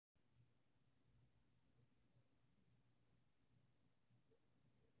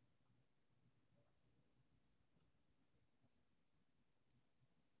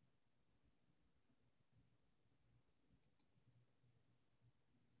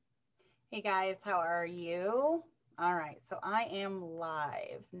Hey guys, how are you? All right, so I am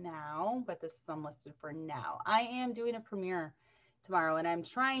live now, but this is unlisted for now. I am doing a premiere tomorrow and I'm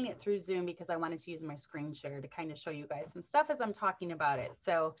trying it through Zoom because I wanted to use my screen share to kind of show you guys some stuff as I'm talking about it.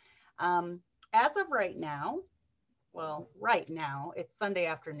 So, um, as of right now, right now, it's Sunday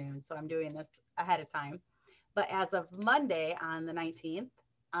afternoon, so I'm doing this ahead of time. But as of Monday on the 19th,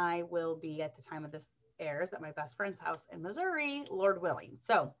 I will be at the time of this airs at my best friend's house in Missouri, Lord willing.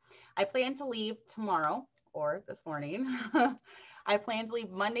 So I plan to leave tomorrow or this morning. I plan to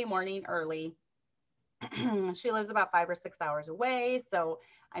leave Monday morning early. She lives about 5 or 6 hours away. So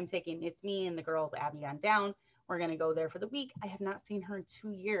I'm taking it's me and the girls, Abby, on down. We're going to go there for the week. I have not seen her in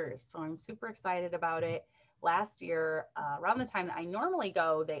 2 years. So I'm super excited about it. Last year, around the time that I normally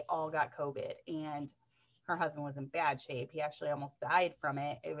go, they all got COVID and her husband was in bad shape. He actually almost died from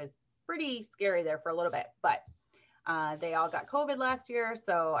it. It was pretty scary there for a little bit, but they all got COVID last year.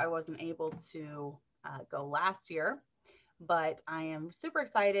 So I wasn't able to go last year, but I am super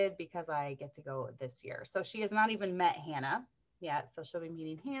excited because I get to go this year. So she has not even met Hannah yet. So she'll be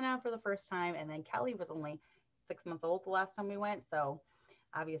meeting Hannah for the first time. And then Kelly was only 6 months old the last time we went. So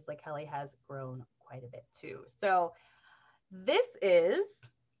obviously Kelly has grown quite a bit too. So this is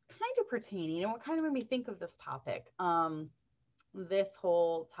kind of pertaining and what kind of made me think of this topic. This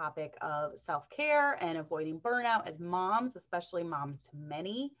whole topic of self care and avoiding burnout as moms, especially moms to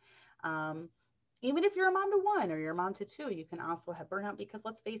many. Um, Even if you're a mom to one or you're a mom to two, you can also have burnout because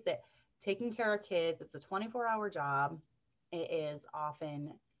let's face it, taking care of kids, it's a 24-hour job. It is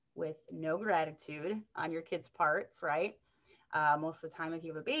often with no gratitude on your kids' parts, right? Most of the time, if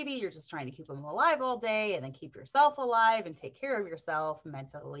you have a baby, you're just trying to keep them alive all day and then keep yourself alive and take care of yourself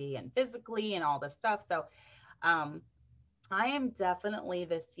mentally and physically and all this stuff. So, um, I am definitely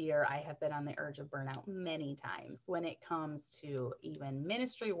this year, I have been on the urge of burnout many times when it comes to even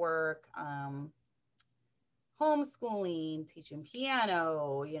ministry work, homeschooling, teaching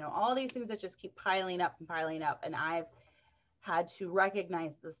piano, all these things that just keep piling up and piling up. And I've had to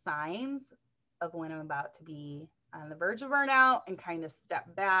recognize the signs of when I'm about to be on the verge of burnout and kind of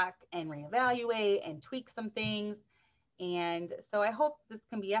step back and reevaluate and tweak some things. And so I hope this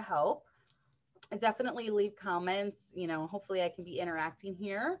can be a help. Definitely leave comments. Hopefully I can be interacting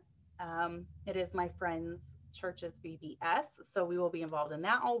here. It is my friend's church's VBS, so we will be involved in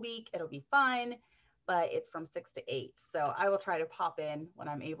that all week. It'll be fun, but it's from 6 to 8. So I will try to pop in when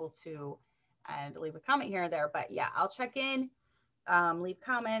I'm able to and leave a comment here or there. But yeah, I'll check in, leave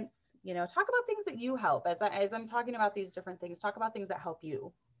comments. Talk about things that you help as I'm talking about these different things. Talk about things that help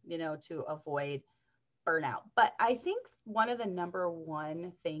you, to avoid burnout. But I think one of the number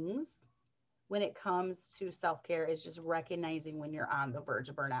one things when it comes to self care is just recognizing when you're on the verge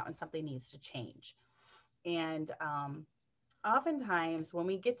of burnout and something needs to change. And oftentimes, when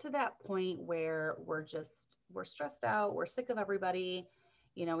we get to that point where we're stressed out, we're sick of everybody,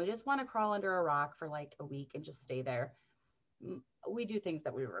 we just want to crawl under a rock for like a week and just stay there. We do things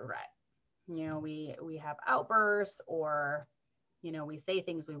that we regret. We have outbursts, or we say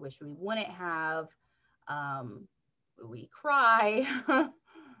things we wish we wouldn't have. Um, we cry.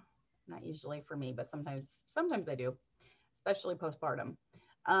 Not usually for me, but sometimes I do, especially postpartum.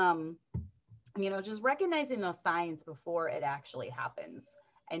 Um, just recognizing those signs before it actually happens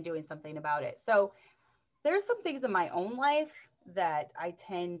and doing something about it. So there's some things in my own life that I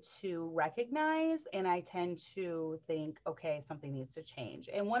tend to recognize and I tend to think, okay, something needs to change.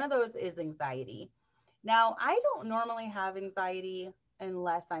 And one of those is anxiety. Now, I don't normally have anxiety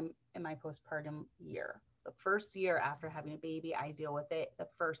unless I'm in my postpartum year. The first year after having a baby, I deal with it the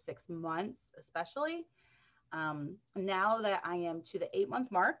first 6 months, especially. Now that I am to the 8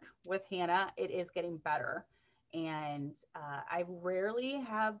 month mark with Hannah, it is getting better. And I rarely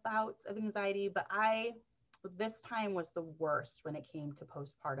have bouts of anxiety, but this time was the worst when it came to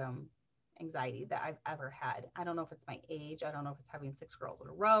postpartum anxiety that I've ever had. I don't know if it's my age. I don't know if it's having 6 girls in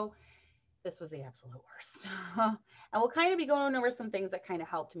a row. This was the absolute worst. And we'll kind of be going over some things that kind of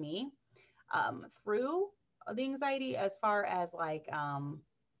helped me through the anxiety as far as like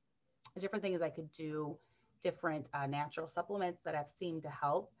different things I could do, different natural supplements that have seemed to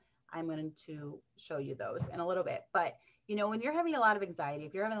help. I'm going to show you those in a little bit. But, when you're having a lot of anxiety,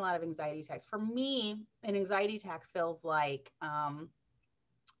 if you're having a lot of anxiety attacks, for me, an anxiety attack feels like, and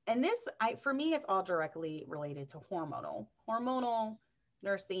for me, it's all directly related to hormonal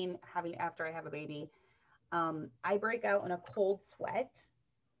nursing, having after I have a baby. I break out in a cold sweat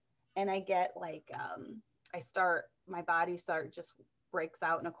and I get like, my body just breaks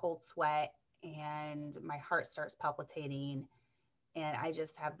out in a cold sweat and my heart starts palpitating and I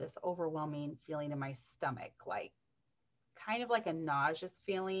just have this overwhelming feeling in my stomach, like kind of like a nauseous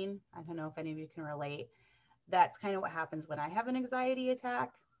feeling. I don't know if any of you can relate. That's kind of what happens when I have an anxiety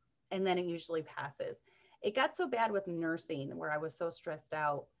attack, and then it usually passes. It got so bad with nursing where I was so stressed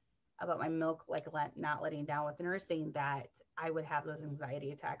out about my milk like not letting down with nursing that I would have those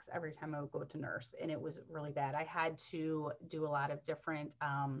anxiety attacks every time I would go to nurse, and it was really bad. I had to do a lot of different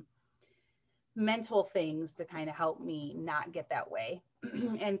mental things to kind of help me not get that way.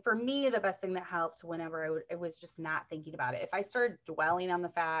 And for me, the best thing that helped whenever it was just not thinking about it. If I started dwelling on the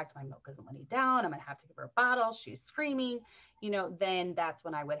fact my milk isn't letting down, I'm gonna have to give her a bottle, she's screaming, then that's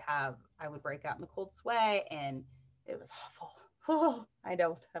when I would break out in the cold sweat, and it was awful. Oh, I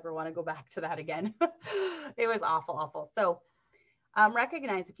don't ever want to go back to that again. It was awful, awful. So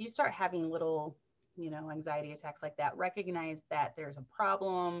recognize if you start having little anxiety attacks like that, recognize that there's a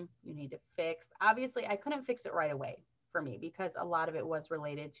problem you need to fix. Obviously, I couldn't fix it right away for me because a lot of it was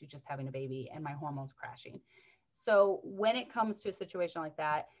related to just having a baby and my hormones crashing. So when it comes to a situation like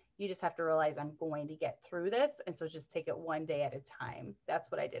that, you just have to realize I'm going to get through this. And so just take it one day at a time. That's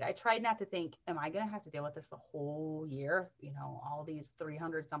what I did. I tried not to think, am I going to have to deal with this the whole year? All these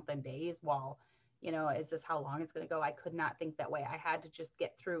 300 something days while, is this how long it's going to go? I could not think that way. I had to just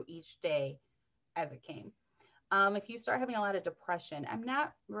get through each day as it came. If you start having a lot of depression, I'm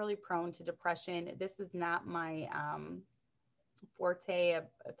not really prone to depression. This is not my forte of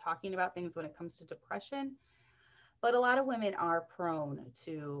talking about things when it comes to depression, but a lot of women are prone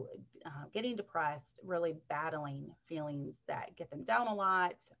to getting depressed, really battling feelings that get them down a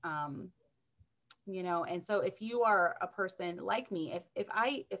lot. And so if you are a person like me, if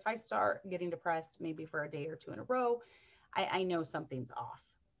I start getting depressed maybe for a day or two in a row, I know something's off,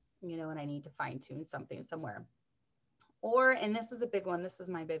 and I need to fine tune something somewhere. Or, and this is a big one, this is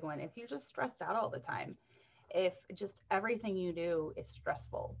my big one, if you're just stressed out all the time, if just everything you do is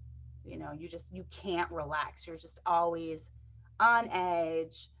stressful, you can't relax, you're just always on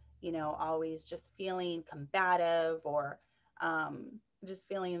edge, always just feeling combative, or just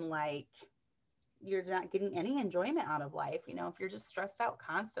feeling like you're not getting any enjoyment out of life. If you're just stressed out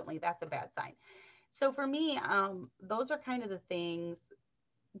constantly, that's a bad sign. So for me, those are kind of the things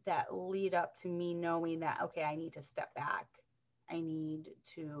that lead up to me knowing that, okay, I need to step back. I need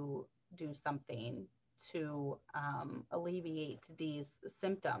to do something to alleviate these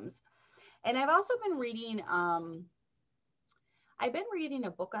symptoms. And I've also been reading,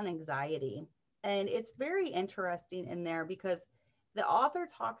 a book on anxiety, and it's very interesting in there because the author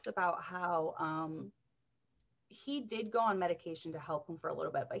talks about how he did go on medication to help him for a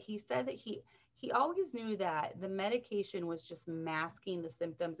little bit, but he said that he always knew that the medication was just masking the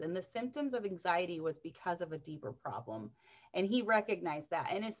symptoms, and the symptoms of anxiety was because of a deeper problem. And he recognized that.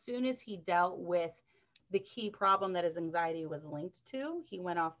 And as soon as he dealt with the key problem that his anxiety was linked to, he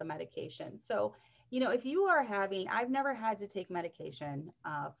went off the medication. So, if you are having, I've never had to take medication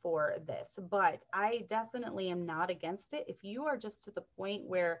for this, but I definitely am not against it. If you are just to the point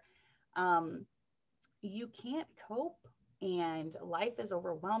where you can't cope and life is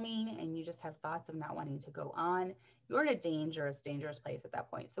overwhelming and you just have thoughts of not wanting to go on, you're in a dangerous, dangerous place at that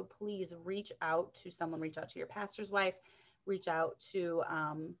point. So please reach out to someone, reach out to your pastor's wife, reach out to,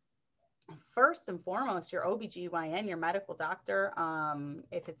 first and foremost, your OBGYN, your medical doctor.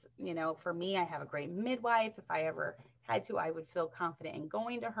 If it's, for me, I have a great midwife. If I ever had to, I would feel confident in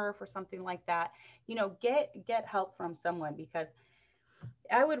going to her for something like that. Get help from someone, because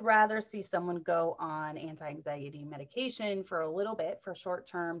I would rather see someone go on anti-anxiety medication for a little bit, for short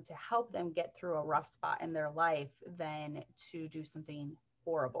term, to help them get through a rough spot in their life than to do something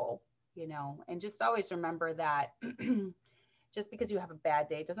horrible, and just always remember that just because you have a bad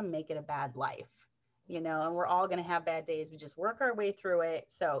day doesn't make it a bad life, and we're all going to have bad days. We just work our way through it.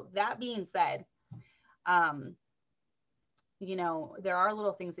 So that being said, there are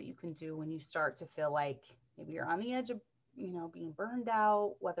little things that you can do when you start to feel like maybe you're on the edge of being burned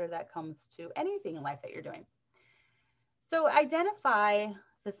out, whether that comes to anything in life that you're doing. So identify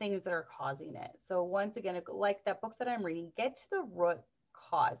the things that are causing it. So once again, like that book that I'm reading, get to the root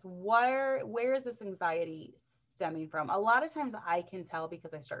cause. Where is this anxiety stemming from? A lot of times I can tell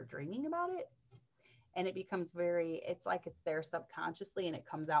because I start dreaming about it, and it becomes it's like it's there subconsciously and it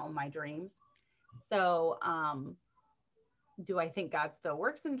comes out in my dreams. So, do I think God still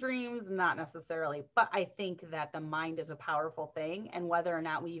works in dreams? Not necessarily, but I think that the mind is a powerful thing. And whether or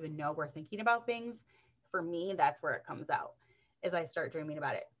not we even know we're thinking about things, for me, that's where it comes out, as I start dreaming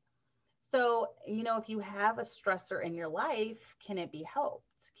about it. So, if you have a stressor in your life, can it be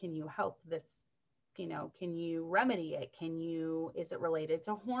helped? Can you help this? Can you remedy it? Is it related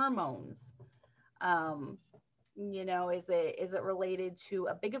to hormones? You know, is it related to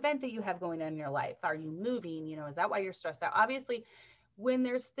a big event that you have going on in your life? Are you moving? You know, is that why you're stressed out? Obviously, when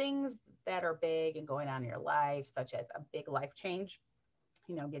there's things that are big and going on in your life, such as a big life change,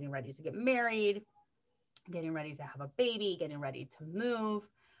 you know, getting ready to get married, getting ready to have a baby, getting ready to move,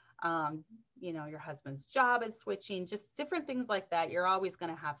 um, you know, your husband's job is switching, just different things like that. You're always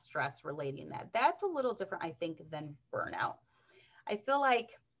going to have stress relating that. That's a little different, I think, than burnout. I feel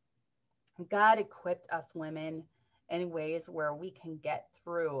like God equipped us women in ways where we can get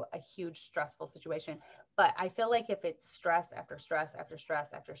through a huge stressful situation. But I feel like if it's stress after stress after stress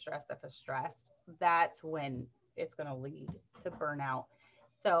after stress after stress, that's when it's going to lead to burnout.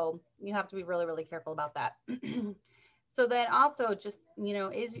 So you have to be really, really careful about that. So then also just, you know,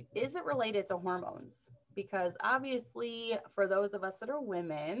 is it related to hormones? Because obviously for those of us that are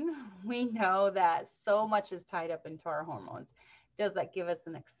women, we know that so much is tied up into our hormones. Does that give us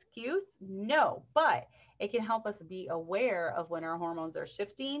an excuse? No, but it can help us be aware of when our hormones are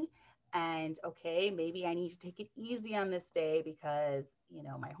shifting. And okay, maybe I need to take it easy on this day because, you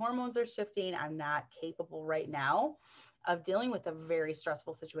know, my hormones are shifting. I'm not capable right now of dealing with a very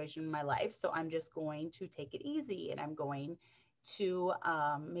stressful situation in my life. So I'm just going to take it easy, and I'm going to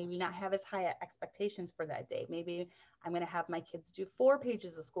maybe not have as high expectations for that day. Maybe I'm going to have my kids do 4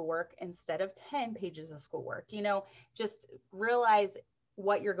 pages of schoolwork instead of 10 pages of schoolwork. You know, just realize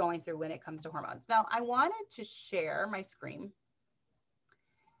what you're going through when it comes to hormones. Now, I wanted to share my screen,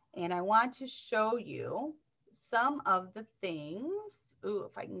 and I want to show you some of the things. Ooh,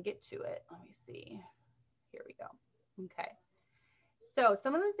 if I can get to it, let me see. Here we go. Okay. So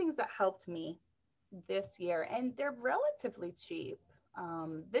some of the things that helped me this year, and they're relatively cheap.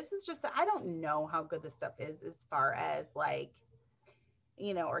 This is just, I don't know how good this stuff is as far as like,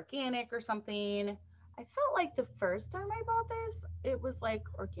 you know, organic or something. I felt like the first time I bought this, it was like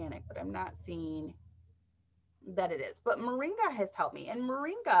organic, but I'm not seeing that it is. But moringa has helped me. And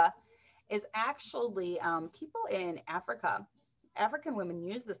moringa is actually people in Africa, African women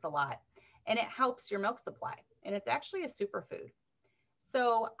use this a lot, and it helps your milk supply. And it's actually a superfood.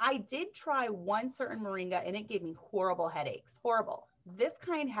 So I did try one certain moringa and it gave me horrible headaches. Horrible. This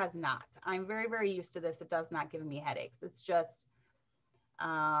kind has not. I'm very, very used to this. It does not give me headaches. It's just,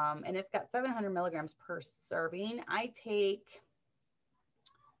 and it's got 700 milligrams per serving. I think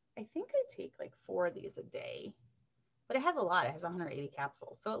I take like 4 of these a day, but it has a lot. It has 180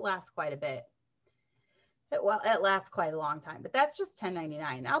 capsules. So it lasts quite a bit. It lasts quite a long time, but that's just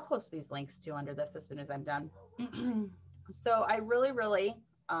 $10.99. I'll post these links too under this as soon as I'm done. So I really, really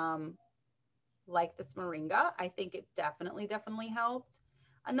like this moringa. I think it definitely, definitely helped.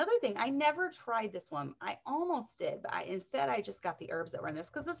 Another thing, I never tried this one. I almost did, but instead I just got the herbs that were in this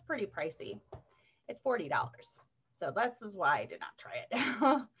because it's pretty pricey. It's $40. So this is why I did not try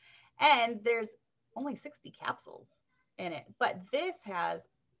it. And there's only 60 capsules in it. But this has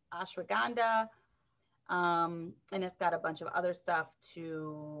ashwagandha, and it's got a bunch of other stuff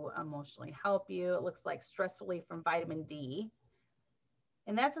to emotionally help you. It looks like stress relief from vitamin D.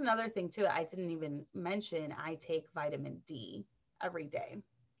 And that's another thing too. I didn't even mention I take vitamin D every day.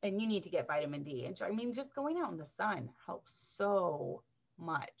 And you need to get vitamin D. And I mean, just going out in the sun helps so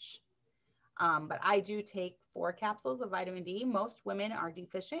much. But I do take 4 capsules of vitamin D. Most women are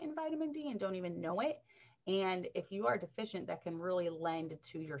deficient in vitamin D and don't even know it. And if you are deficient, that can really lend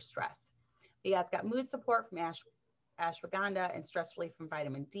to your stress. But yeah, it's got mood support from ashwagandha and stress relief from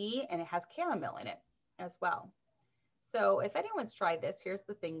vitamin D, and it has chamomile in it as well. So if anyone's tried this, here's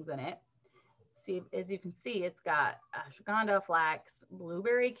the things in it. See, as you can see, it's got ashwagandha, flax,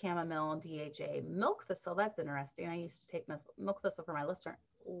 blueberry, chamomile, DHA, milk thistle. That's interesting. I used to take milk thistle for my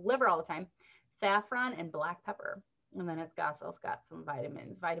liver all the time. Saffron and black pepper. And then it's also got some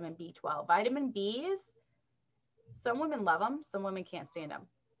vitamins, vitamin B12. Vitamin Bs, some women love them, some women can't stand them.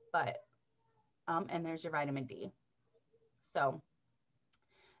 But, and there's your vitamin D. So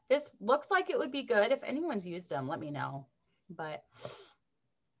this looks like it would be good. If anyone's used them, let me know. But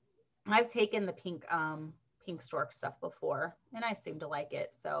I've taken the pink stork stuff before, and I seem to like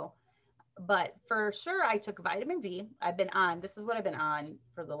it. So, but for sure, I took vitamin D. This is what I've been on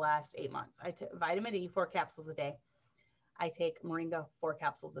for the last 8 months. I took vitamin D, 4 capsules a day. I take moringa, 4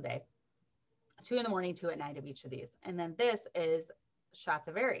 capsules a day, 2 in the morning, 2 at night of each of these. And then this is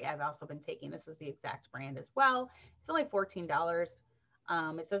Shatavari. I've also been taking, this is the exact brand as well. It's only $14.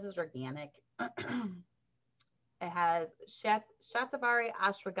 It says it's organic. It has Shatavari,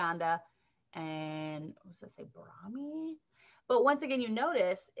 ashwagandha, and what does it say, Brahmi? But once again, you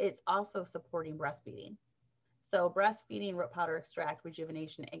notice it's also supporting breastfeeding. So breastfeeding, root powder extract,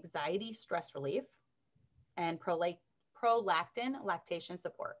 rejuvenation, anxiety, stress relief, and prolactin, lactation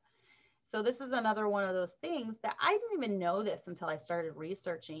support. So this is another one of those things that I didn't even know this until I started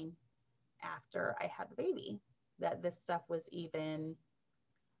researching after I had the baby, that this stuff was even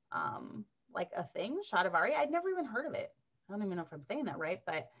like a thing, shatavari. I'd never even heard of it. I don't even know if I'm saying that right,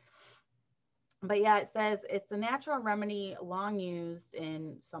 but yeah, it says it's a natural remedy long used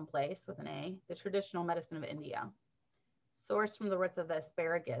in some place with an A, the traditional medicine of India, sourced from the roots of the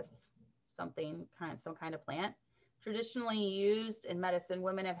asparagus, some kind of plant. Traditionally used in medicine,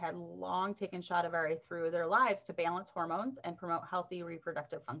 women have had long taken shatavari through their lives to balance hormones and promote healthy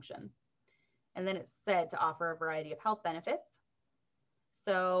reproductive function. And then it's said to offer a variety of health benefits.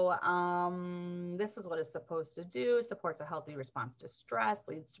 So this is what it's supposed to do. Supports a healthy response to stress,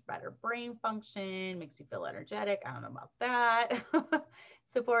 leads to better brain function, makes you feel energetic. I don't know about that.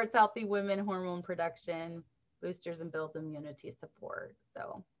 Supports healthy women hormone production, boosters and builds immunity support.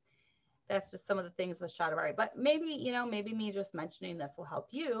 So that's just some of the things with shatavari. But maybe, maybe me just mentioning this will help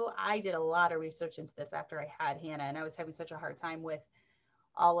you. I did a lot of research into this after I had Hannah, and I was having such a hard time with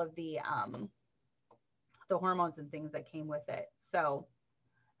all of the hormones and things that came with it. So,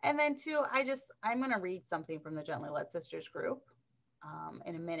 and then too, I'm going to read something from the Gently Led Sisters group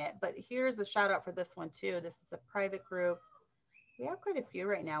in a minute, but here's a shout out for this one too. This is a private group. We have quite a few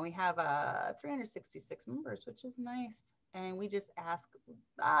right now. We have 366 members, which is nice. And we just ask,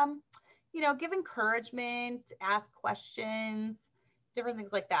 give encouragement, ask questions, different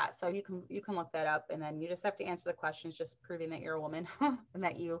things like that. So you can look that up, and then you just have to answer the questions, just proving that you're a woman and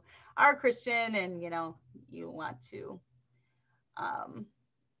that you are a Christian, and you want to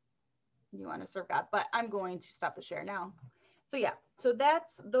serve God. But I'm going to stop the share now. So yeah, so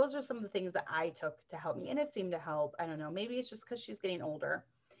those are some of the things that I took to help me, and it seemed to help. I don't know, maybe it's just because she's getting older.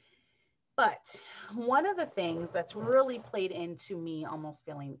 But one of the things that's really played into me almost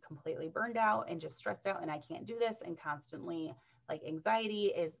feeling completely burned out and just stressed out, and I can't do this, and constantly like anxiety,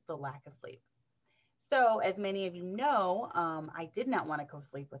 is the lack of sleep. So as many of you know, I did not want to go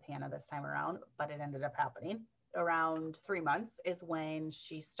sleep with Hannah this time around, but it ended up happening. Around 3 months is when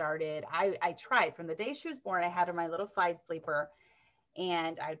she started. I tried from the day she was born. I had her my little side sleeper,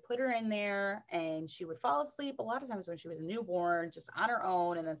 and I'd put her in there, and she would fall asleep a lot of times when she was a newborn, just on her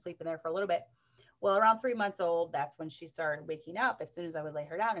own, and then sleep in there for a little bit. Well, around 3 months old, that's when she started waking up as soon as I would lay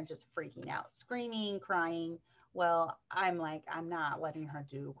her down and just freaking out, screaming, crying. Well, I'm like, I'm not letting her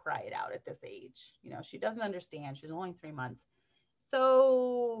cry it out at this age. She doesn't understand. She's only 3 months.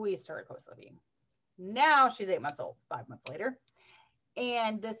 So we started co-sleeping. Now she's 8 months old, 5 months later.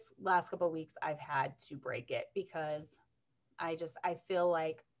 And this last couple of weeks, I've had to break it because I feel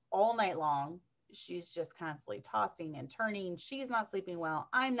like all night long, she's just constantly tossing and turning. She's not sleeping well.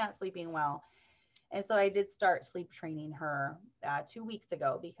 I'm not sleeping well. And so I did start sleep training her 2 weeks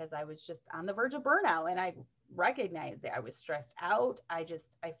ago because I was just on the verge of burnout, and I recognized it. I was stressed out. I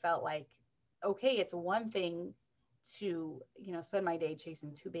felt like, okay, it's one thing to, spend my day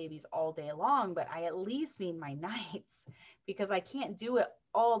chasing 2 babies all day long, but I at least need my nights because I can't do it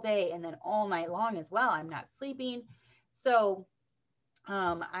all day and then all night long as well. I'm not sleeping. So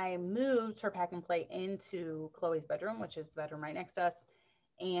I moved her pack and play into Chloe's bedroom, which is the bedroom right next to us.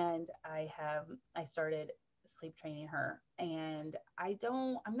 And I started sleep training her, and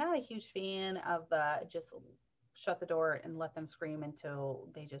I'm not a huge fan of the just shut the door and let them scream until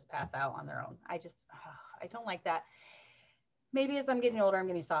they just pass out on their own. I don't like that. Maybe as I'm getting older, I'm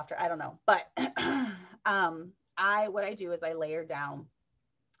getting softer. I don't know. But what I do is I lay her down.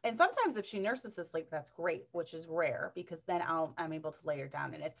 And sometimes if she nurses to sleep, that's great, which is rare because then I'm able to lay her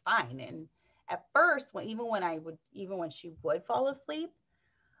down and it's fine. And at first, even when she would fall asleep,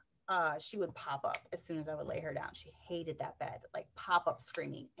 she would pop up as soon as I would lay her down. She hated that bed, like pop up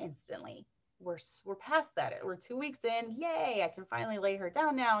screaming instantly. We're past that. We're 2 weeks in. Yay, I can finally lay her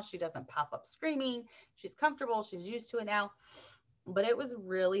down now. She doesn't pop up screaming. She's comfortable. She's used to it now. But it was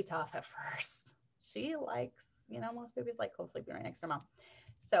really tough at first. She likes, most babies like co-sleeping right next to mom.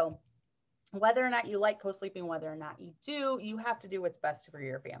 So whether or not you like co-sleeping, whether or not you do, you have to do what's best for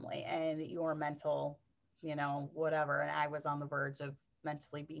your family and your mental, whatever. And I was on the verge of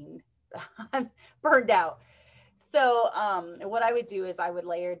mentally being burned out. So what I would do is I would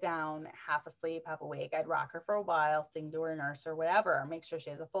lay her down half asleep, half awake. I'd rock her for a while, sing to her, nurse her, whatever, make sure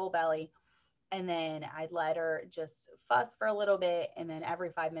she has a full belly. And then I'd let her just fuss for a little bit. And then every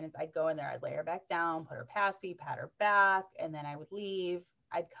 5 minutes I'd go in there, I'd lay her back down, put her passy, pat her back, and then I would leave.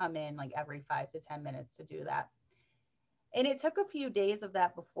 I'd come in like every 5 to 10 minutes to do that. And it took a few days of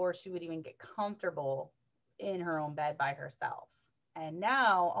that before she would even get comfortable in her own bed by herself. And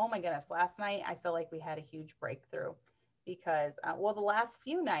now, oh my goodness, last night I feel like we had a huge breakthrough because, the last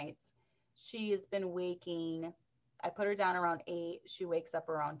few nights she has been waking I put her down around 8. She wakes up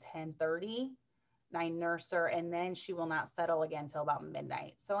around 10:30. I nurse her, and then she will not settle again till about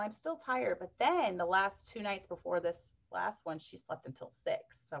midnight. So I'm still tired. But then the last 2 nights before this last one, she slept until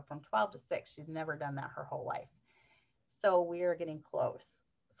 6. So from 12 to 6, she's never done that her whole life. So we are getting close.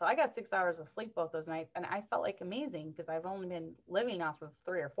 So I got 6 hours of sleep both those nights, and I felt like amazing because I've only been living off of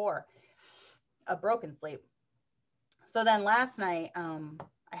 3 or 4 of broken sleep. So then last night,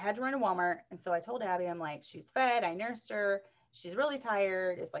 I had to run to Walmart, and so I told Abby, I'm like, she's fed, I nursed her, she's really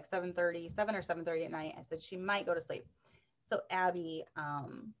tired. It's like 7:30, 7 or 7:30 at night. I said she might go to sleep. So Abby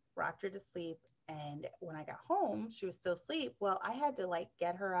rocked her to sleep, and when I got home, she was still asleep. Well, I had to like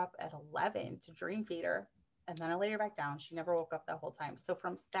get her up at 11 to dream feed her, and then I laid her back down. She never woke up that whole time. So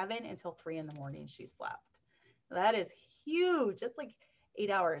from 7 until 3 in the morning, she slept. That is huge. It's like 8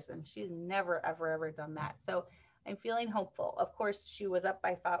 hours, and she's never, ever, ever done that. So I'm feeling hopeful. Of course, she was up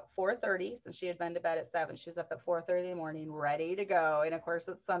by 4:30 since she had been to bed at 7. She was up at 4:30 in the morning, ready to go. And of course,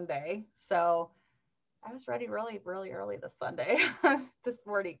 it's Sunday. So I was ready really, really early this Sunday, this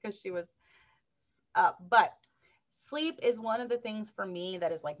morning, because she was up. But sleep is one of the things for me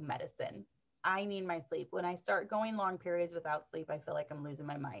that is like medicine. I need my sleep. When I start going long periods without sleep, I feel like I'm losing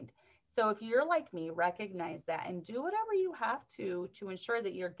my mind. So if you're like me, recognize that and do whatever you have to ensure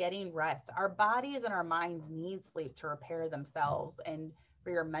that you're getting rest. Our bodies and our minds need sleep to repair themselves and for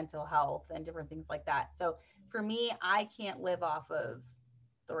your mental health and different things like that. So for me, I can't live off of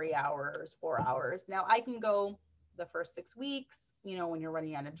 3 hours, 4 hours. Now I can go the first 6 weeks, when you're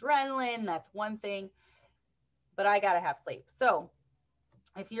running on adrenaline, that's one thing, but I got to have sleep. So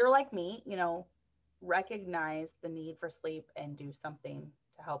if you're like me, recognize the need for sleep and do something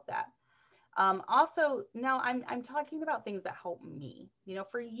to help that. Also, now I'm talking about things that help me.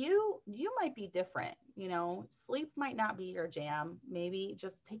 For you, you might be different. Sleep might not be your jam. Maybe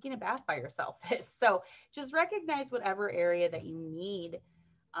just taking a bath by yourself is. So just recognize whatever area that you need,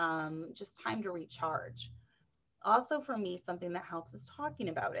 just time to recharge. Also, for me, something that helps is talking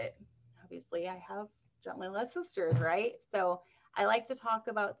about it. Obviously, I have gently led sisters, right? So I like to talk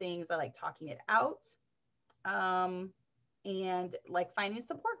about things. I like talking it out, and like finding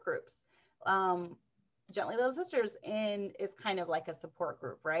support groups. um, Gently Little Sisters is kind of like a support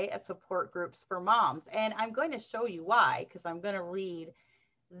group, right? A support groups for moms. And I'm going to show you why, because I'm going to read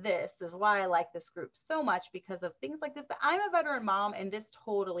this is why I like this group so much, because of things like this. I'm a veteran mom, and this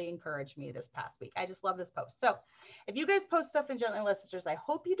totally encouraged me this past week. I just love this post. So if you guys post stuff in Gently Little Sisters, I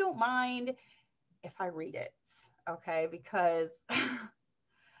hope you don't mind if I read it. Okay. Because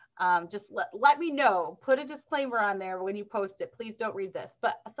just let me know, put a disclaimer on there when you post it. Please don't read this,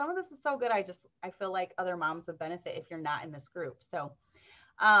 but some of this is so good. I feel like other moms would benefit if you're not in this group. So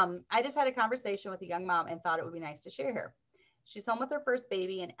I just had a conversation with a young mom and thought it would be nice to share here. She's home with her first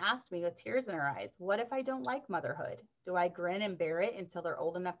baby and asked me with tears in her eyes, what if I don't like motherhood? Do I grin and bear it until they're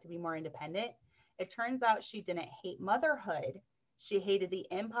old enough to be more independent? It turns out she didn't hate motherhood. She hated the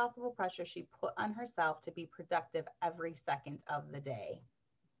impossible pressure she put on herself to be productive every second of the day.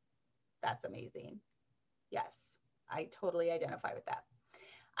 That's amazing. Yes, I totally identify with that.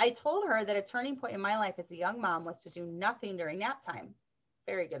 I told her that a turning point in my life as a young mom was to do nothing during nap time.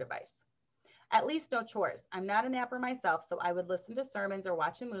 Very good advice. At least no chores. I'm not a napper myself, so I would listen to sermons or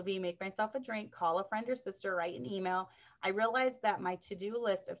watch a movie, make myself a drink, call a friend or sister, write an email. I realized that my to-do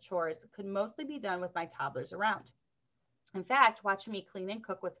list of chores could mostly be done with my toddlers around. In fact, watching me clean and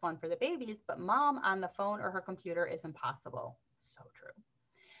cook was fun for the babies, but mom on the phone or her computer is impossible. So true.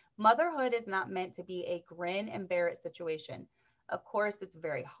 Motherhood is not meant to be a grin and bear it situation. Of course, it's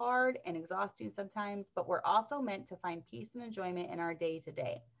very hard and exhausting sometimes, but we're also meant to find peace and enjoyment in our day to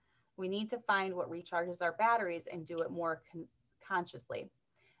day. We need to find what recharges our batteries and do it more consciously.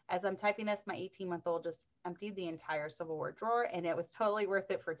 As I'm typing this, my 18-month-old just emptied the entire Civil War drawer, and it was totally worth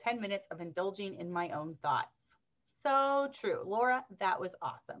it for 10 minutes of indulging in my own thoughts. So true. Laura, that was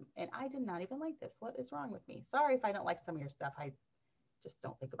awesome. And I did not even like this. What is wrong with me? Sorry if I don't like some of your stuff. I just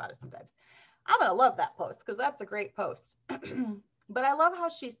don't think about it sometimes. I'm going to love that post because that's a great post. But I love how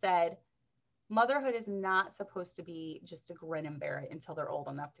she said, motherhood is not supposed to be just a grin and bear it until they're old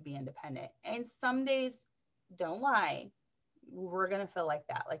enough to be independent. And some days, don't lie, we're going to feel like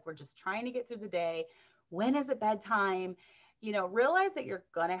that. Like we're just trying to get through the day. When is it bedtime? Realize that you're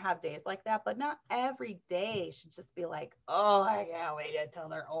going to have days like that, but not every day should just be like, oh, I can't wait until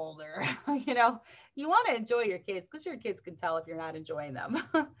they're older. You want to enjoy your kids because your kids can tell if you're not enjoying them.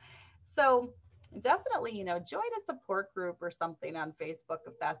 So definitely, join a support group or something on Facebook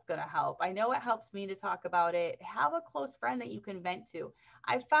if that's going to help. I know it helps me to talk about it. Have a close friend that you can vent to.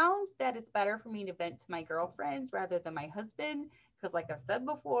 I found that it's better for me to vent to my girlfriends rather than my husband, Because like I've said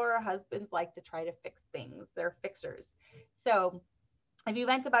before, husbands like to try to fix things. They're fixers. So if you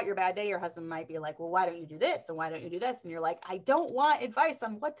vent about your bad day, your husband might be like, well, why don't you do this? And why don't you do this? And you're like, I don't want advice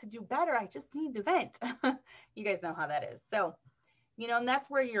on what to do better. I just need to vent. You guys know how that is. So, and that's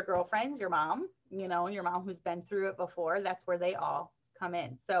where your girlfriends, your mom, and your mom who's been through it before, that's where they all come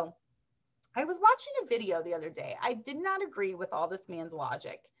in. So I was watching a video the other day. I did not agree with all this man's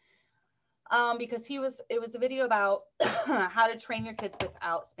logic. Because it was a video about how to train your kids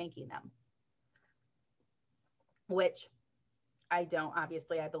without spanking them, which I don't.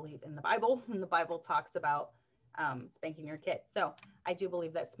 Obviously, I believe in the Bible, and the Bible talks about spanking your kids. So I do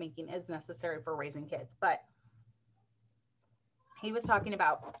believe that spanking is necessary for raising kids. But he was talking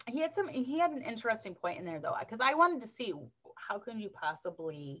about, he had an interesting point in there though, because I wanted to see how can you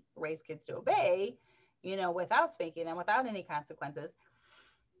possibly raise kids to obey, without spanking them, without any consequences.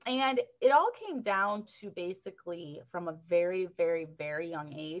 And it all came down to basically from a very, very, very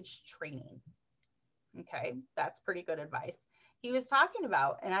young age, training. Okay, that's pretty good advice. He was talking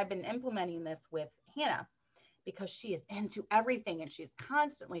about, and I've been implementing this with Hannah because she is into everything and she's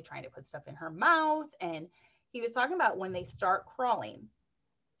constantly trying to put stuff in her mouth. And he was talking about when they start crawling,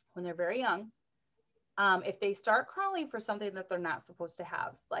 when they're very young, if they start crawling for something that they're not supposed to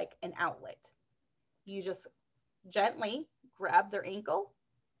have, like an outlet, you just gently grab their ankle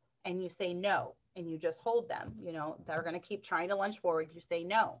and you say no, and you just hold them. They're going to keep trying to lunge forward. You say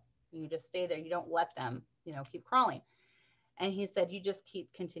no. You just stay there. You don't let them, keep crawling. And he said, you just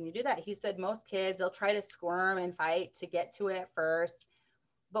continue to do that. He said, most kids, they'll try to squirm and fight to get to it at first.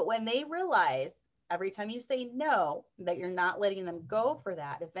 But when they realize every time you say no, that you're not letting them go for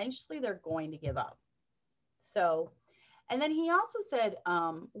that, eventually they're going to give up. So, and then he also said,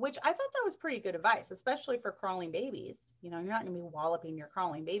 which I thought that was pretty good advice, especially for crawling babies. You're not going to be walloping your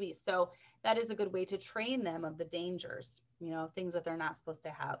crawling babies. So that is a good way to train them of the dangers, things that they're not supposed to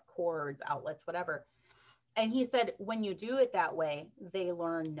have, cords, outlets, whatever. And he said, when you do it that way, they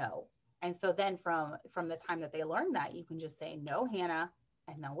learn no. And so then from the time that they learn that, you can just say, no, Hannah,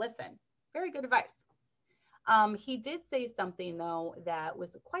 and they'll listen. Very good advice. He did say something, though, that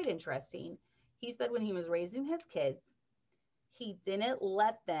was quite interesting. He said when he was raising his kids, he didn't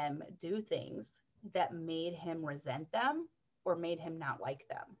let them do things that made him resent them or made him not like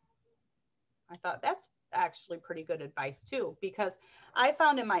them. I thought that's actually pretty good advice, too, because I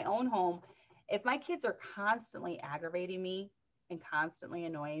found in my own home, if my kids are constantly aggravating me and constantly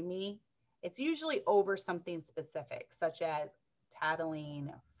annoying me, it's usually over something specific, such as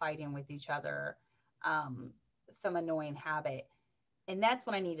tattling, fighting with each other, some annoying habit. And that's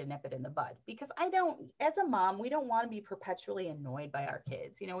when I need to nip it in the bud, because as a mom, we don't want to be perpetually annoyed by our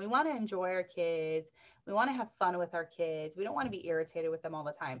kids. We want to enjoy our kids. We want to have fun with our kids. We don't want to be irritated with them all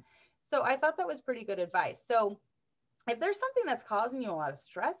the time. So I thought that was pretty good advice. So if there's something that's causing you a lot of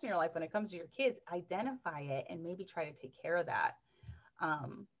stress in your life when it comes to your kids, identify it and maybe try to take care of that.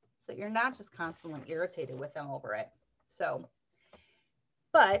 So you're not just constantly irritated with them over it. So,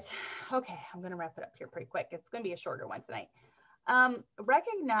 but okay, I'm going to wrap it up here pretty quick. It's going to be a shorter one tonight.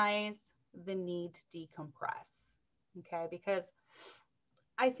 Recognize the need to decompress. Okay. Because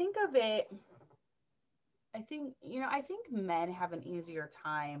I think of it, I think men have an easier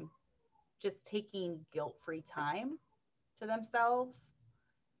time just taking guilt-free time to themselves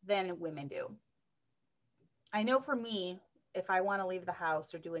than women do. I know for me, if I want to leave the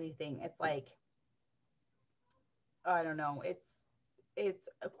house or do anything, it's like, I don't know, it's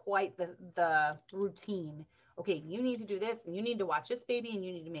quite the routine. Okay, you need to do this, and you need to watch this baby, and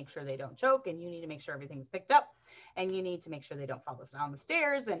you need to make sure they don't choke, and you need to make sure everything's picked up, and you need to make sure they don't fall down the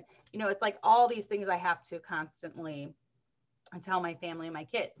stairs. And, it's like all these things I have to constantly tell my family and my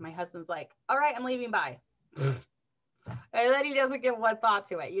kids. My husband's like, all right, I'm leaving, bye. And then he doesn't give one thought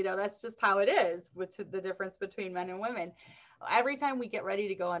to it. That's just how it is, with the difference between men and women. Every time we get ready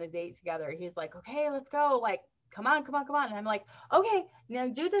to go on a date together, he's like, okay, let's go. Like, come on. And I'm like, okay,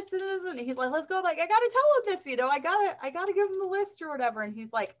 do this. And he's like, let's go. I'm like, I got to tell him this, I got to give him the list or whatever. And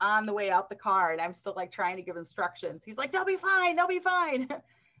he's like on the way out the car, and I'm still like trying to give instructions. He's like, they'll be fine.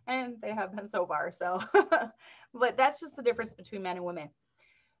 And they have been so far. So, but that's just the difference between men and women.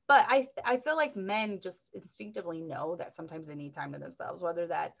 But I feel like men just instinctively know that sometimes they need time to themselves, whether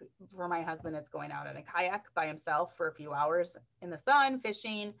that's, for my husband, it's going out in a kayak by himself for a few hours in the sun,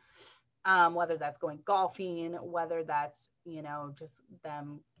 fishing, whether that's going golfing, whether that's, just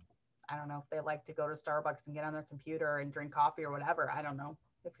them, I don't know if they like to go to Starbucks and get on their computer and drink coffee or whatever. I don't know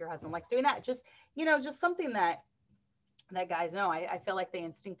if your husband likes doing that. Just, just something that guys know. I feel like they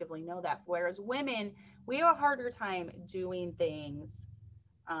instinctively know that. Whereas women, we have a harder time doing things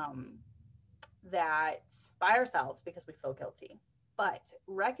that by ourselves because we feel guilty. But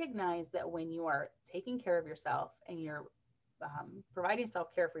recognize that when you are taking care of yourself and you're providing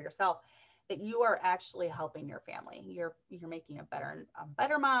self-care for yourself, that you are actually helping your family. You're making a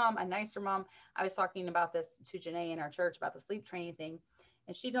better mom, a nicer mom. I was talking about this to Janae in our church about the sleep training thing.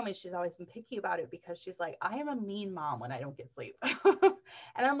 And she told me she's always been picky about it because she's like, I am a mean mom when I don't get sleep.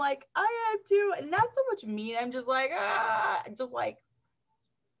 And I'm like, I am too. And not so much mean. I'm just like,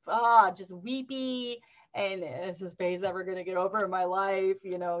 just weepy. And is this phase ever going to get over in my life?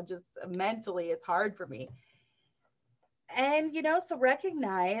 Just mentally, it's hard for me. And, so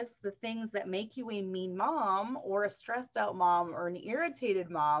recognize the things that make you a mean mom or a stressed out mom or an irritated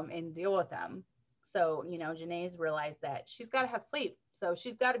mom and deal with them. So, Janae's realized that she's got to have sleep. So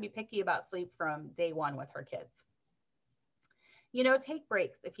she's got to be picky about sleep from day one with her kids. Take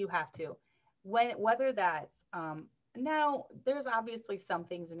breaks if you have to. Whether that's, now there's obviously some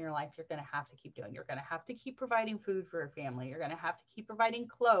things in your life you're going to have to keep doing. You're going to have to keep providing food for your family. You're going to have to keep providing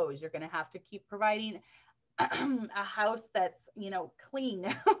clothes. You're going to have to keep providing a house that's,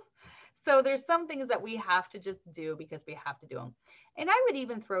 clean. So there's some things that we have to just do because we have to do them. And I would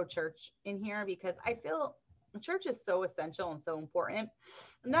even throw church in here because I feel church is so essential and so important.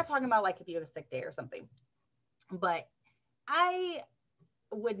 I'm not talking about like if you have a sick day or something, but I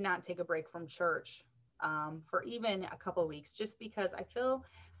would not take a break from church for even a couple of weeks, just because I feel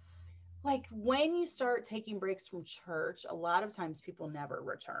like when you start taking breaks from church, a lot of times people never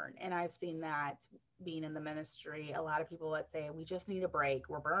return. And I've seen that being in the ministry. A lot of people that say, we just need a break,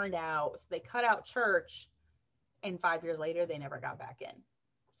 we're burned out. So they cut out church, and 5 years later, they never got back in.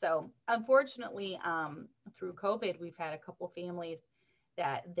 So unfortunately, through COVID, we've had a couple families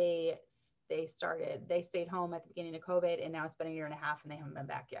that they stayed home at the beginning of COVID, and now it's been a year and a half and they haven't been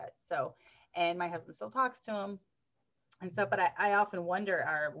back yet. So, and my husband still talks to them and stuff, but I often wonder,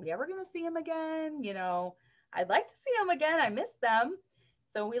 are we ever going to see him again? I'd like to see them again. I miss them.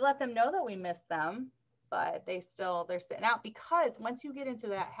 So we let them know that we miss them, but they're sitting out, because once you get into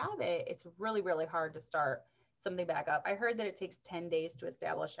that habit, it's really, really hard to start something back up. I heard that it takes 10 days to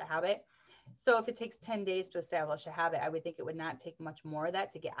establish a habit. So if it takes 10 days to establish a habit, I would think it would not take much more of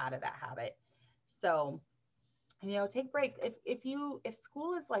that to get out of that habit. So, take breaks. If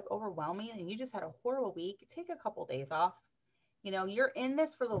school is like overwhelming and you just had a horrible week, take a couple days off. You're in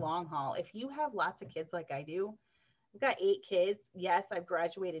this for the long haul. If you have lots of kids like I do, I've got 8 kids. Yes, I've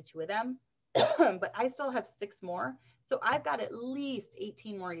graduated 2 of them, but I still have 6 more. So I've got at least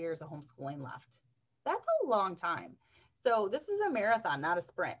 18 more years of homeschooling left. That's a long time. So this is a marathon, not a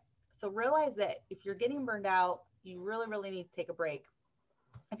sprint. So realize that if you're getting burned out, you really, really need to take a break.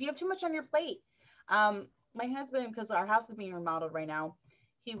 If you have too much on your plate, my husband, because our house is being remodeled right now,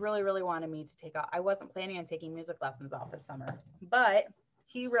 he really, really wanted me to take off. I wasn't planning on taking music lessons off this summer, but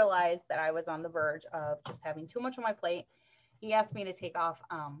he realized that I was on the verge of just having too much on my plate. He asked me to take off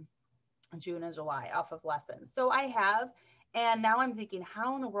June and July off of lessons. So I have, and now I'm thinking,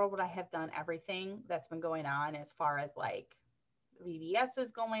 how in the world would I have done everything that's been going on as far as like VBS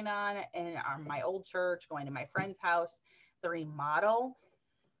is going on in my old church, going to my friend's house, the remodel.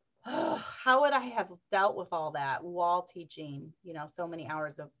 How would I have dealt with all that while teaching, so many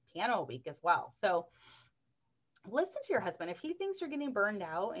hours of piano a week as well? So listen to your husband. If he thinks you're getting burned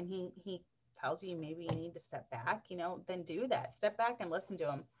out and he tells you maybe you need to step back, then do that. Step back and listen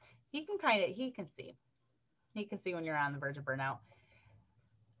to him. He can see when you're on the verge of burnout.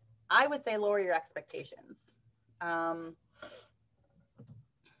 I would say lower your expectations.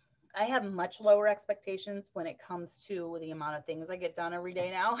 I have much lower expectations when it comes to the amount of things I get done every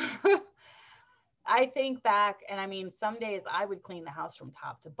day now. I think back, and I mean, some days I would clean the house from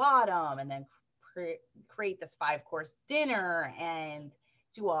top to bottom and then create this 5-course dinner and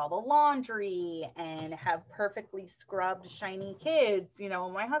do all the laundry and have perfectly scrubbed, shiny kids,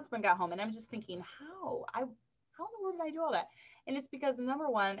 when my husband got home. And I'm just thinking, how in the world did I do all that? And it's because, number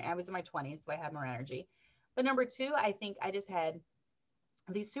one, I was in my 20s, so I had more energy. But number two, I think I just had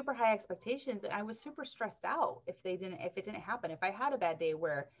these super high expectations, and I was super stressed out if it didn't happen. If I had a bad day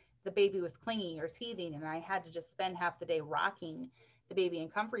where the baby was clinging or teething and I had to just spend half the day rocking the baby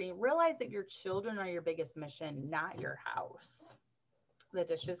and comforting, realize that your children are your biggest mission, not your house. The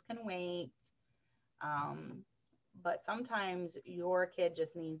dishes can wait. But sometimes your kid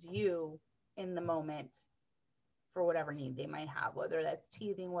just needs you in the moment for whatever need they might have, whether that's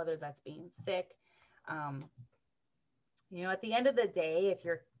teething, whether that's being sick. At the end of the day, if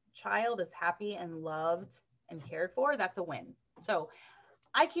your child is happy and loved and cared for, that's a win. So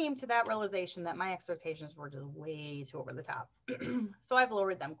I came to that realization that my expectations were just way too over the top. So I've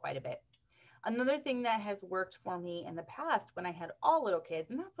lowered them quite a bit. Another thing that has worked for me in the past when I had all little kids,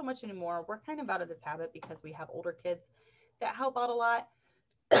 not so much anymore, we're kind of out of this habit because we have older kids that help out a lot.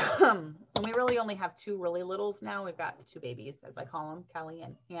 And we really only have two really littles now. We've got the two babies, as I call them, Kelly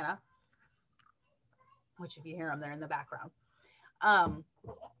and Hannah, which if you hear them, they're in the background. Um,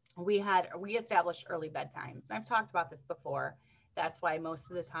 we established early bedtimes. And I've talked about this before. That's why most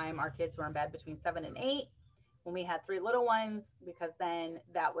of the time our kids were in bed between 7 and 8 when we had three little ones, because then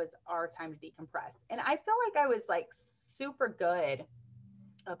that was our time to decompress. And I feel like I was like super good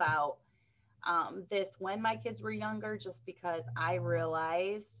about this when my kids were younger, just because I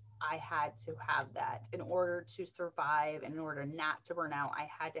realized I had to have that in order to survive and in order not to burn out. I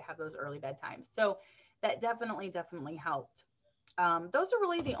had to have those early bedtimes. So that definitely helped. Those are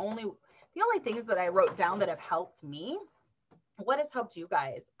really the only things that I wrote down that have helped me. What has helped you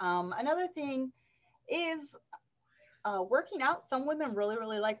guys? Another thing is working out. Some women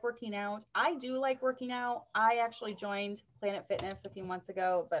really like working out. I do like working out. I actually joined Planet Fitness a few months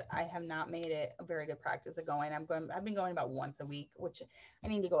ago, but I have not made it a very good practice of going. I've been going about once a week, which I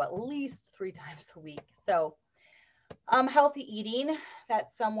need to go at least 3 times a week. So healthy eating,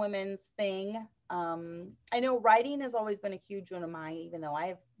 that's some women's thing. I know writing has always been a huge one of mine, even though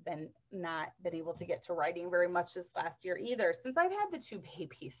I've not been able to get to writing very much this last year either, since I've had the 2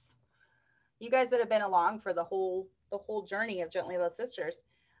 babies. You guys that have been along for the whole journey of Gently Led Sisters,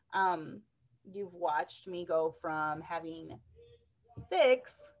 you've watched me go from having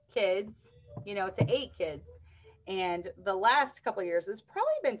 6 kids, to 8 kids. And the last couple of years has probably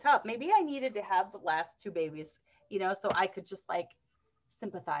been tough. Maybe I needed to have the last 2 babies, so I could just like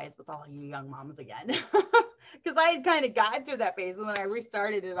sympathize with all you young moms again. Because I had kind of gotten through that phase, and then I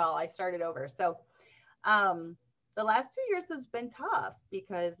restarted it all. I started over. So the last 2 years has been tough,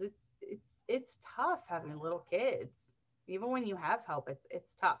 because it's tough having little kids. Even when you have help,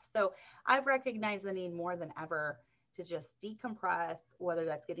 it's tough. So I've recognized the need more than ever to just decompress, whether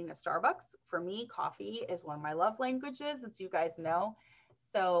that's getting a Starbucks. For me, coffee is one of my love languages, as you guys know.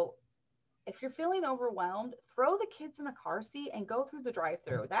 So if you're feeling overwhelmed, throw the kids in a car seat and go through the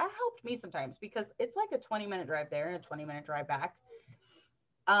drive-through. That helped me sometimes, because it's like a 20-minute drive there and a 20-minute drive back.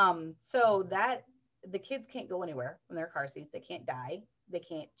 So that the kids can't go anywhere in their car seats. They can't die. They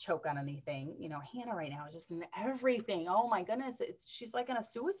can't choke on anything. Hannah right now is just in everything. Oh my goodness. She's like on a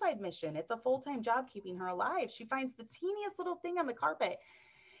suicide mission. It's a full-time job keeping her alive. She finds the teeniest little thing on the carpet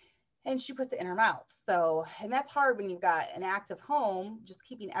and she puts it in her mouth. So, and that's hard when you've got an active home. Just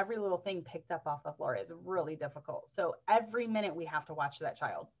keeping every little thing picked up off the floor is really difficult. So every minute we have to watch that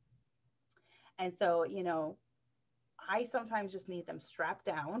child. And so, I sometimes just need them strapped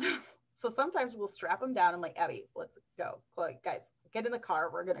down. So sometimes we'll strap them down. I'm like, Abby, let's go. Chloe, guys, get in the car.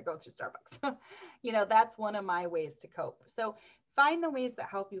 We're going to go through Starbucks. That's one of my ways to cope. So find the ways that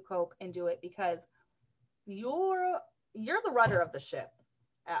help you cope and do it, because you're the rudder of the ship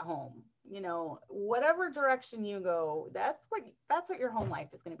at home. Whatever direction you go, that's what your home life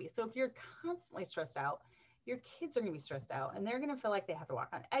is going to be. So if you're constantly stressed out, your kids are going to be stressed out, and they're going to feel like they have to walk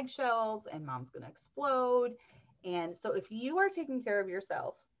on eggshells, and mom's going to explode. And so if you are taking care of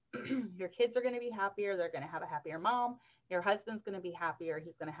yourself, your kids are going to be happier. They're going to have a happier mom. Your husband's going to be happier.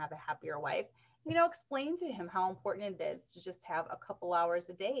 He's going to have a happier wife. Explain to him how important it is to just have a couple hours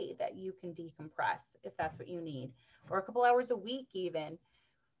a day that you can decompress, if that's what you need, or a couple hours a week even.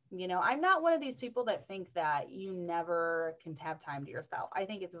 I'm not one of these people that think that you never can have time to yourself. I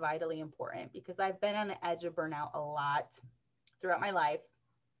think it's vitally important, because I've been on the edge of burnout a lot throughout my life.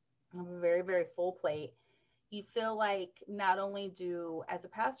 I have a very, very full plate. You feel like as a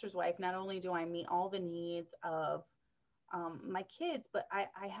pastor's wife, not only do I meet all the needs of my kids, but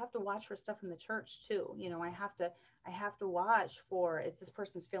I have to watch for stuff in the church too. I have to watch for, is this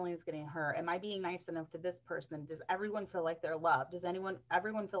person's feelings getting hurt? Am I being nice enough to this person? Does everyone feel like they're loved? Does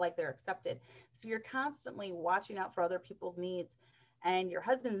everyone feel like they're accepted? So you're constantly watching out for other people's needs and your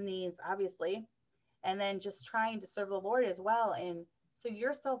husband's needs, obviously, and then just trying to serve the Lord as well. And so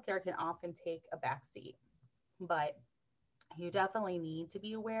your self-care can often take a backseat. But you definitely need to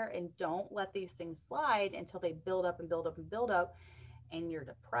be aware, and don't let these things slide until they build up and build up and build up, and you're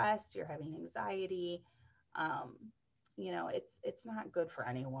depressed, you're having anxiety. It's not good for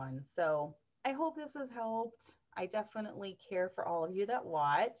anyone. So I hope this has helped. I definitely care for all of you that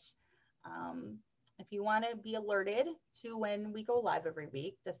watch. If you want to be alerted to when we go live every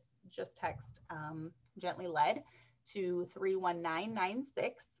week, just text Gently Led to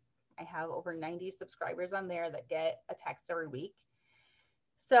 31996. I have over 90 subscribers on there that get a text every week.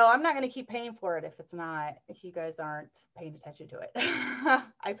 So I'm not going to keep paying for it if you guys aren't paying attention to it.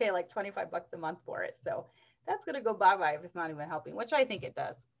 I pay like $25 a month for it. So that's going to go bye-bye if it's not even helping, which I think it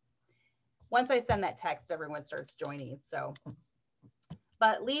does. Once I send that text, everyone starts joining. So,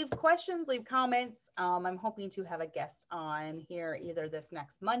 but leave questions, leave comments. I'm hoping to have a guest on here either this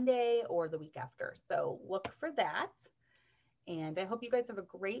next Monday or the week after. So look for that. And I hope you guys have a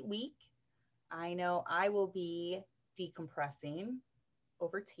great week. I know I will be decompressing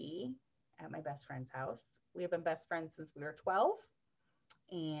over tea at my best friend's house. We have been best friends since we were 12.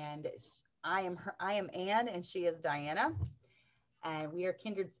 And I am Anne and she is Diana. And we are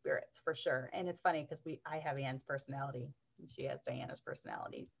kindred spirits for sure. And it's funny because I have Anne's personality and she has Diana's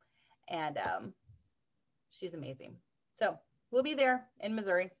personality. And she's amazing. So we'll be there in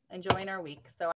Missouri enjoying our week. So